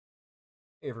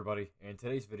Hey everybody, in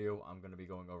today's video I'm going to be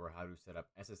going over how to set up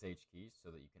SSH keys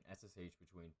so that you can SSH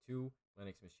between two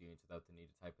Linux machines without the need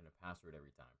to type in a password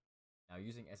every time. Now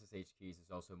using SSH keys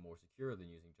is also more secure than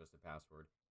using just a password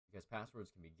because passwords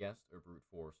can be guessed or brute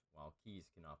force while keys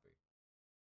cannot be.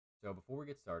 So before we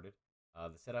get started,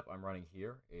 the setup I'm running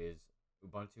here is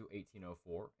Ubuntu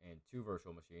 18.04 and two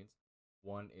virtual machines.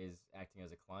 One is acting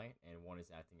as a client and one is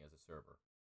acting as a server.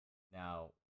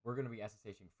 Now, we're going to be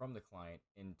SSHing from the client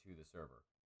into the server.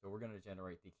 So we're going to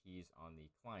generate the keys on the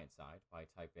client side by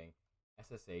typing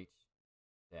SSH-keygen.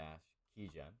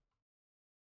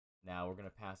 Now we're going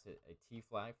to pass it a T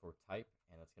flag for type,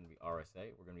 and that's going to be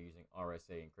RSA. We're going to be using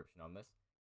RSA encryption on this.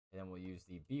 And then we'll use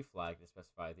the B flag to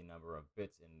specify the number of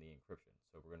bits in the encryption.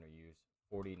 So we're going to use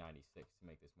 4096 to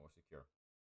make this more secure.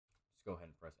 Just go ahead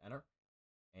and press enter,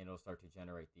 and it'll start to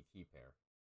generate the key pair.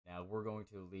 Now we're going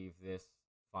to leave this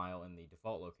file in the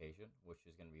default location, which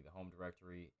is going to be the home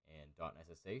directory and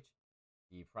 .ssh.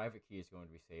 The private key is going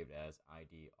to be saved as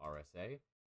ID RSA.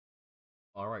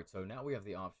 Alright, so now we have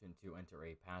the option to enter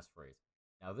a passphrase.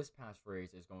 Now this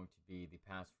passphrase is going to be the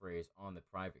passphrase on the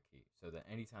private key, so that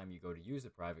anytime you go to use the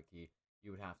private key,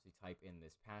 you would have to type in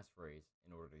this passphrase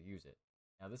in order to use it.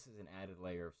 Now this is an added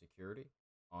layer of security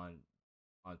on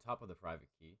top of the private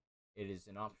key. It is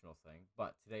an optional thing,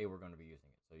 but today we're going to be using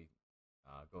it. So you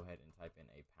go ahead and type in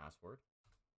a password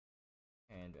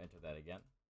and enter that again.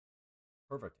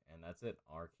 Perfect, and that's it.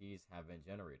 Our keys have been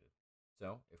generated.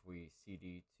 So if we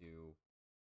cd to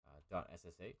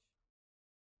 .ssh,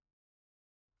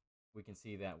 we can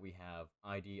see that we have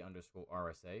ID underscore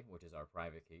RSA, which is our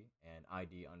private key, and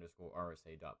ID underscore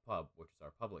RSA.pub, which is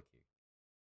our public key.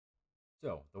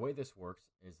 So the way this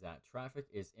works is that traffic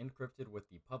is encrypted with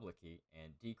the public key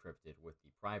and decrypted with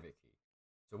the private key.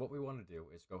 So what we want to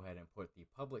do is go ahead and put the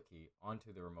public key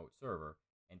onto the remote server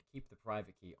and keep the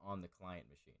private key on the client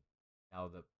machine.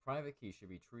 Now the private key should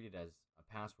be treated as a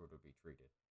password would be treated.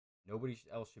 Nobody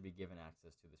else should be given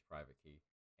access to this private key,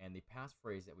 and the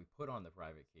passphrase that we put on the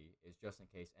private key is just in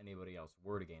case anybody else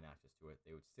were to gain access to it,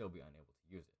 they would still be unable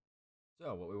to use it.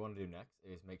 So what we want to do next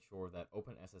is make sure that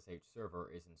OpenSSH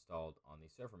server is installed on the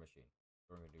server machine.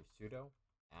 So we're going to do sudo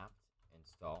apt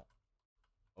install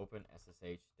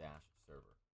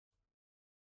OpenSSH-server.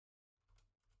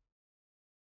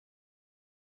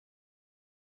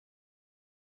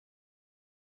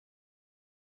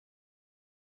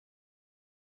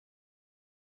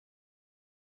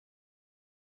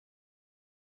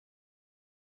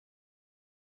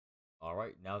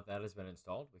 Alright, now that has been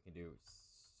installed, we can do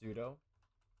sudo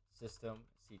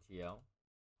systemctl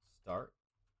start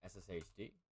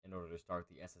sshd in order to start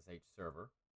the SSH server.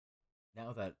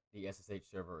 Now that the SSH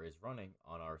server is running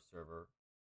on our server,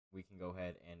 we can go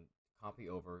ahead and copy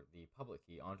over the public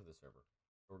key onto the server.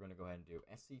 So we're going to go ahead and do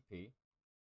scp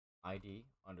ID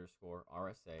underscore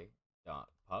RSA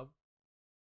dot pub.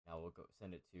 Now we'll go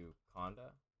send it to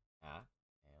conda at,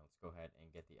 and let's go ahead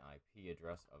and get the IP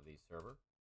address of the server.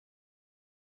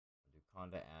 We'll do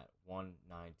conda at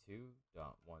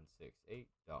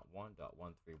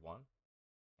 192.168.1.131,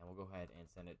 and we'll go ahead and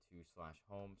send it to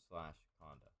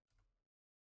 /home/conda.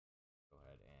 Go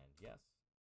ahead and yes.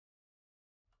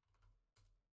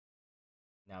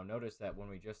 Now notice that when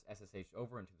we just SSH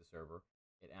over into the server,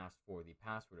 it asked for the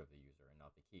password of the user and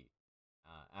not the key.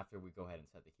 After we go ahead and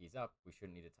set the keys up, we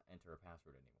shouldn't need to enter a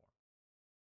password anymore.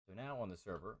 So now on the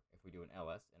server, if we do an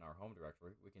ls in our home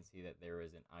directory, we can see that there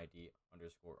is an ID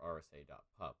underscore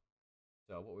RSA.pub.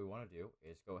 So what we want to do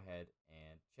is go ahead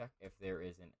and check if there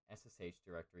is an SSH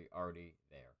directory already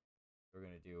there. We're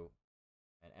going to do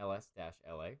an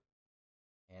ls-la,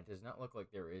 and it does not look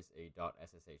like there is a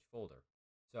 .ssh folder.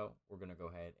 So we're going to go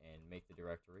ahead and make the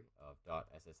directory of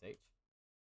 .ssh.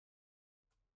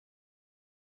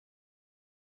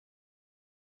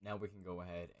 Now we can go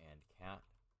ahead and cat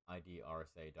ID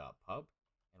RSA.pub,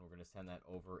 and we're going to send that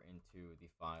over into the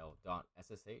file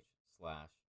 .ssh/authorized_keys.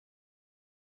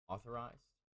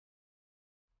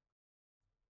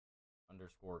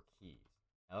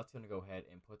 Now that's going to go ahead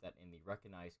and put that in the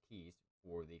recognized keys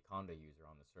for the conda user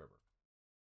on the server.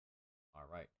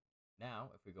 Alright,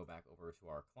 now if we go back over to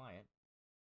our client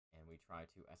and we try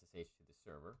to SSH to the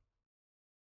server,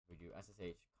 we do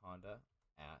SSH conda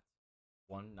at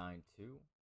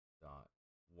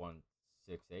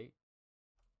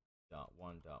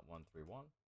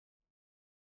 192.168.1.131.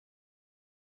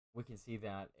 We can see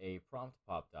that a prompt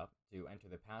popped up to enter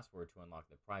the password to unlock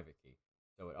the private key.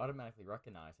 So it automatically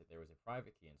recognized that there was a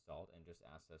private key installed and just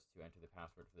asked us to enter the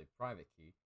password for the private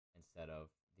key instead of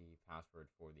the password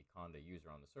for the conda user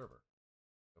on the server.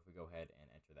 So if we go ahead and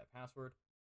enter that password,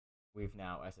 We've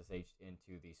now SSH'd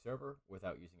into the server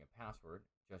without using a password,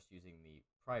 just using the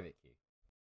private key.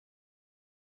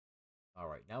 All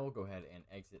right, now we'll go ahead and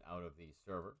exit out of the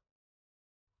server.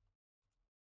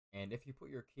 And if you put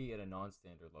your key at a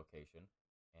non-standard location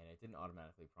and it didn't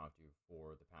automatically prompt you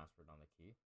for the password on the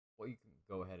key, what you can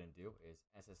go ahead and do is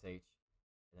SSH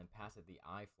and then pass it the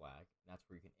I flag. And that's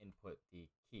where you can input the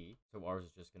key. So ours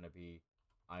is just going to be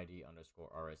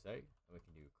ID_RSA. And we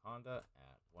can do conda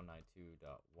at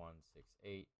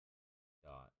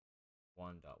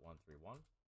 192.168.1.131.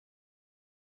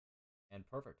 And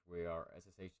perfect, we are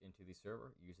SSH'd into the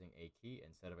server using a key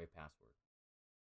instead of a password.